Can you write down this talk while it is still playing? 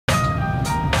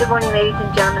Good morning, ladies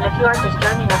and gentlemen. If you are just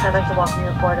joining us, I'd like to welcome you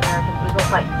aboard American Eagle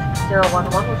Flight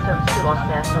 011 with service to Los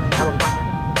Angeles,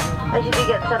 California. As you do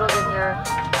get settled in your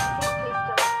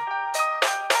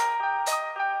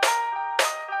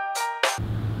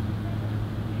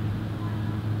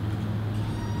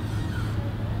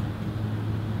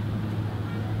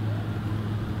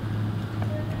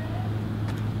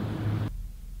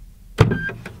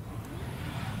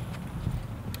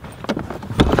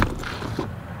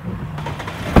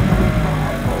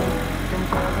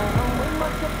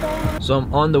So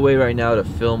I'm on the way right now to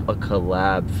film a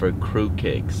collab for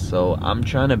QrewTV. So I'm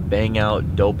trying to bang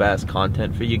out dope ass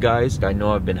content for you guys. I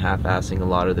know I've been half-assing a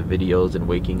lot of the videos and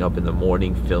waking up in the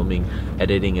morning, filming,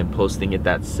 editing, and posting it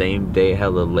that same day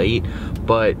hella late.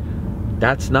 But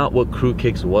that's not what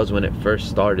QrewTV was when it first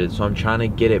started. So I'm trying to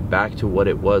get it back to what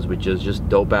it was, which is just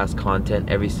dope ass content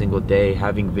every single day,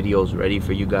 having videos ready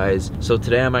for you guys. So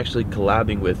today I'm actually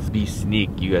collabing with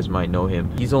B-Sneak. You guys might know him.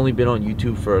 He's only been on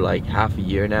YouTube for like half a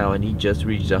year now and he just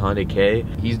reached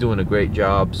 100K. He's doing a great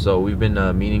job. So we've been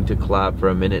meaning to collab for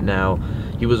a minute now.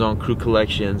 He was on Crew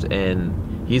Collections and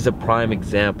he's a prime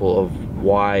example of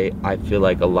why I feel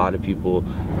like a lot of people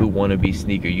who want to be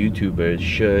sneaker YouTubers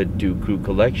should do Crew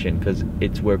Collection, because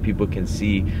it's where people can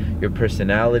see your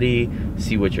personality,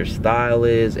 see what your style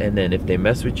is, and then if they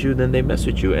mess with you, then they mess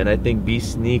with you. And I think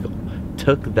B-Sneak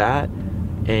took that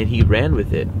and he ran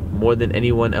with it more than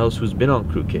anyone else who's been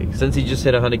on QrewTV. Since he just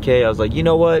hit 100K, I was like, you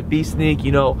know what, B-Sneak,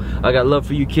 you know, I got love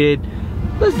for you, kid.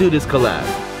 Let's do this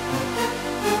collab.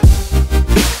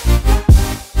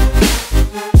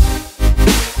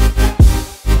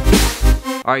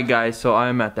 Alright guys, so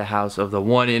I'm at the house of the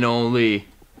one and only.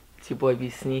 It's your boy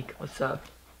B-Sneak. What's up?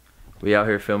 We out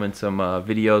here filming some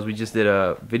videos. We just did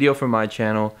a video for my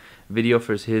channel, video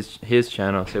for his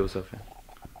channel. Say what's up, fan.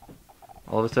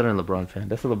 All of a sudden, LeBron fan.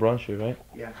 That's a LeBron shirt, right?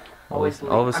 Yeah. All of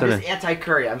a sudden. I'm just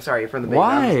anti-Curry. I'm sorry from the beginning.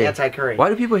 Why? I'm just anti-Curry. Why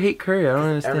do people hate Curry? I don't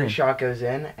understand. Every shot goes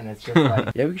in, and it's just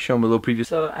like. Yeah, we can show him a little preview.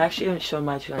 So I actually haven't shown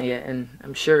my channel yet, and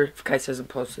I'm sure if Kais doesn't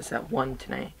post this at 1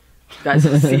 tonight, you guys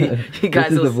will see. You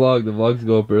guys this is will the vlog. The vlogs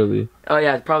go up early. Oh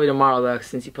yeah, probably tomorrow though,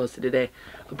 since you posted today.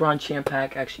 LeBron Champ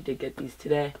Pack actually did get these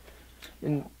today,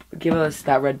 and give us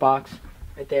that red box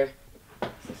right there.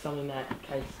 This is something that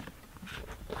Kais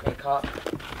may cop.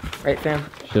 Right, fam?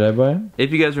 Should I buy it?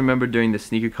 If you guys remember during the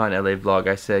SneakerCon LA vlog,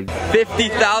 I said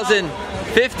 50,000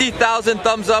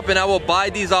 thumbs up and I will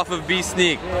buy these off of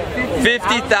B-Sneak.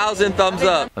 50,000 thumbs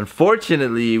up.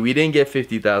 Unfortunately, we didn't get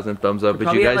 50,000 thumbs up,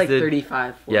 but you guys like did.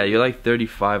 35, 40. Yeah, you're like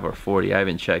 35 or 40. I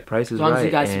haven't checked. Price is right. As long as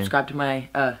you guys subscribe to my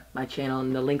my channel,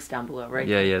 and the link's down below, right?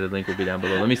 Yeah, the link will be down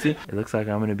below. Let me see. It looks like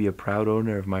I'm gonna be a proud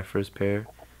owner of my first pair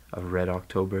of Red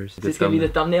Octobers. Is this gonna be the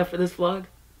thumbnail for this vlog?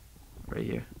 Right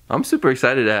here. I'm super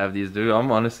excited to have these, dude.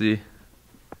 I'm honestly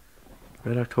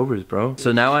Red Octobers, bro.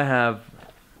 So now I have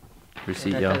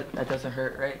receipt, yo. That doesn't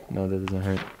hurt, right? No, that doesn't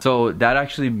hurt. So that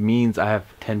actually means I have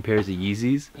 10 pairs of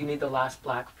Yeezys. You need the last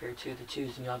black pair too to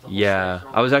choose, and you have the whole yeah,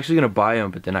 I was actually gonna buy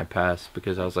them, but then I passed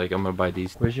because I was like, I'm gonna buy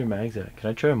these. Where's your mags at? Can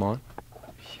I try them on?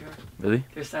 Sure. Really?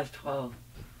 They're size 12.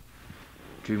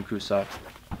 Dream Crew socks.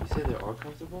 You say they are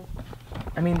comfortable?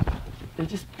 I mean, they're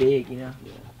just big, you know.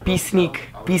 Yeah.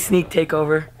 B-Sneak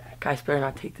takeover. Guys, better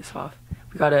not take this off.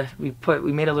 We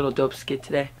made a little dope skit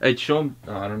today. Hey, show them.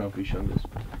 Oh, I don't know if we show them this.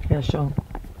 Yeah, show them.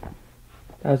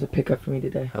 That was a pickup for me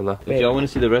today. Hello. If y'all want to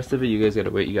see the rest of it, you guys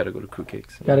gotta wait. You gotta go to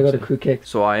QrewTV. Gotta go to QrewTV.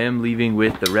 So I am leaving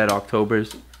with the Red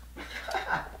Octobers.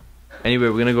 Anyway,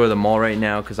 we're gonna go to the mall right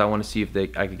now because I want to see if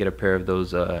I could get a pair of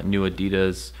those new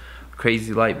Adidas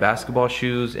Crazy Light basketball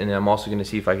shoes, and then I'm also gonna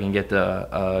see if I can get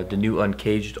the new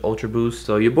Uncaged Ultra Boost.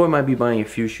 So your boy might be buying a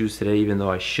few shoes today, even though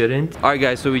I shouldn't. All right,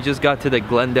 guys. So we just got to the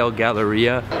Glendale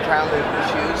Galleria. Try on the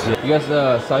shoes. You guys,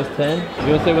 size 10.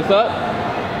 You wanna say what's up?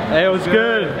 Hey, what's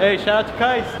good? Hey, shout out to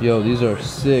Kais. Yo, these are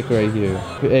sick right here.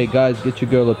 Hey guys, get your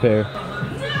girl a pair.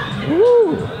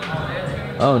 Woo!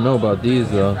 I don't know about these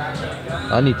though.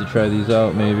 I need to try these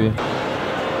out maybe.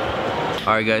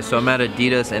 Alright guys, so I'm at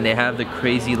Adidas and they have the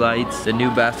Crazy Lights, the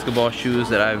new basketball shoes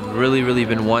that I've really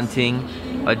been wanting.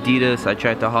 Adidas, I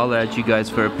tried to holler at you guys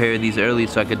for a pair of these early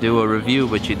so I could do a review,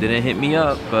 but you didn't hit me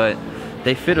up. But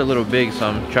they fit a little big, so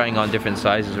I'm trying on different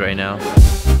sizes right now.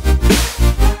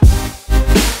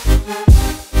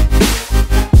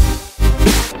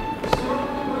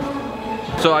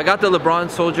 So I got the LeBron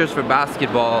Soldiers for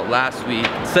basketball last week.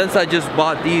 Since I just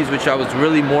bought these, which I was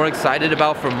really more excited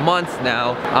about for months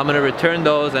now, I'm gonna return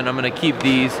those and I'm gonna keep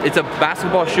these. It's a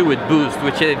basketball shoe with boost,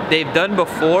 which they've done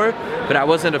before, but I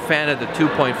wasn't a fan of the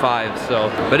 2.5, so.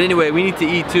 But anyway, we need to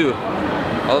eat too.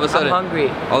 All of a sudden. I'm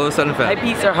hungry. All of a sudden, fam. My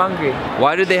beats are hungry.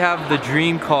 Why do they have the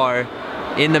dream car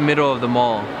in the middle of the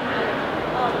mall?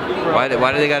 Why do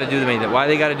they gotta do me? Why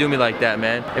they gotta do me like that,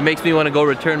 man? It makes me want to go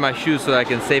return my shoes so that I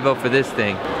can save up for this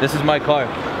thing. This is my car.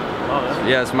 Oh,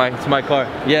 yeah, it's my car.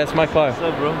 Yeah, it's my car. What's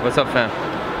up, bro? What's up, fam?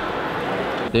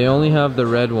 They only have the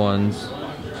red ones,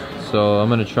 so I'm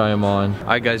gonna try them on. All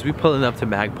right, guys, we pulling up to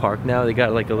Mag Park now. They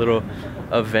got like a little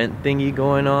event thingy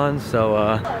going on, so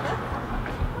all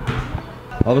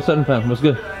of a sudden, fam, what's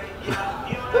good?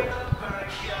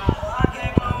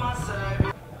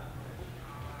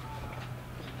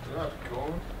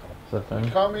 What's up,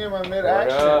 fam? Caught me in my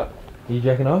mid-action. You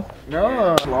jacking off?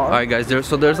 No. Alright, guys,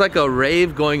 there's like a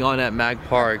rave going on at Mag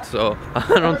Park, so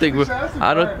I don't think we're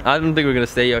gonna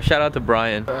stay. Yo, shout out to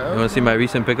Brian. You wanna see my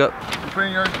recent pickup?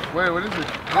 Wait, what is it?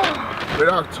 Red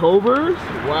October?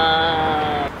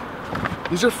 Wow.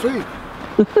 These are fake.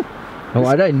 Oh,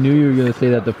 I knew you were gonna say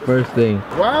that the first thing.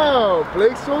 Wow,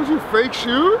 Blake sold you fake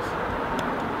shoes?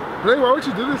 Blake, why would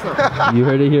you do this now? You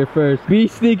heard it here first. Be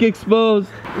sneak exposed.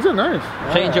 These are nice.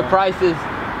 Change your prices.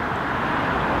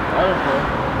 I don't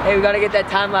know. Hey, we gotta get that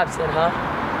time lapse in, huh?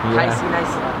 Yeah. Nicey,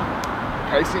 nice.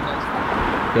 Icy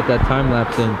nice. Get that time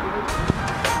lapse in.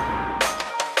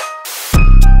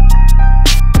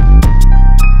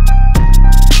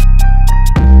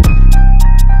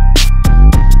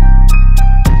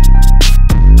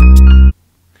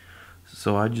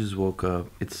 So I just woke up.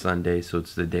 It's Sunday, so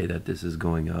it's the day that this is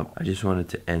going up. I just wanted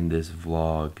to end this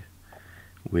vlog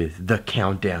with the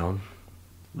countdown.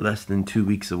 Less than 2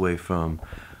 weeks away from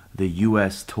the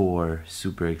US tour.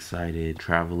 Super excited,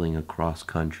 traveling across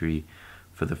country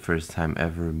for the first time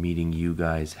ever, meeting you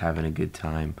guys, having a good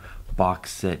time.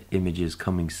 Box set images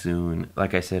coming soon.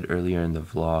 Like I said earlier in the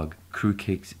vlog, Crew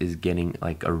Kicks is getting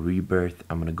like a rebirth.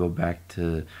 I'm gonna go back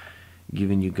to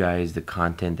giving you guys the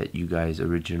content that you guys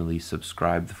originally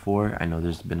subscribed for. I know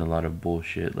there's been a lot of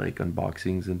bullshit like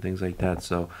unboxings and things like that,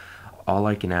 so all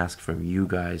I can ask from you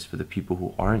guys, for the people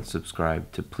who aren't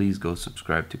subscribed, to please go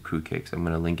subscribe to Crew Kicks. I'm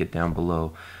gonna link it down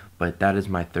below. But that is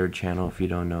my third channel, if you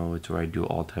don't know. It's where I do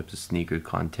all types of sneaker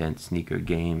content, sneaker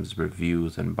games,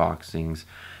 reviews, unboxings,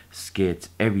 skits,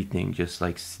 everything, just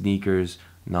like sneakers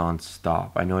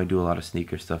non-stop. I know I do a lot of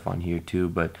sneaker stuff on here too,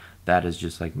 but that is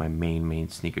just like my main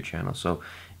sneaker channel. So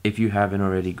if you haven't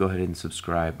already, go ahead and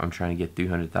subscribe. I'm trying to get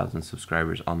 300,000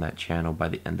 subscribers on that channel by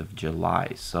the end of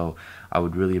July, so I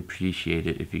would really appreciate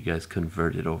it if you guys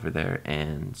converted over there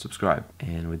and subscribe.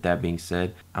 And with that being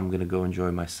said, I'm gonna go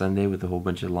enjoy my Sunday with a whole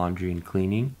bunch of laundry and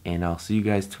cleaning, and I'll see you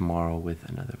guys tomorrow with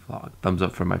another vlog. Thumbs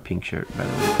up for my pink shirt, by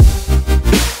the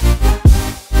way.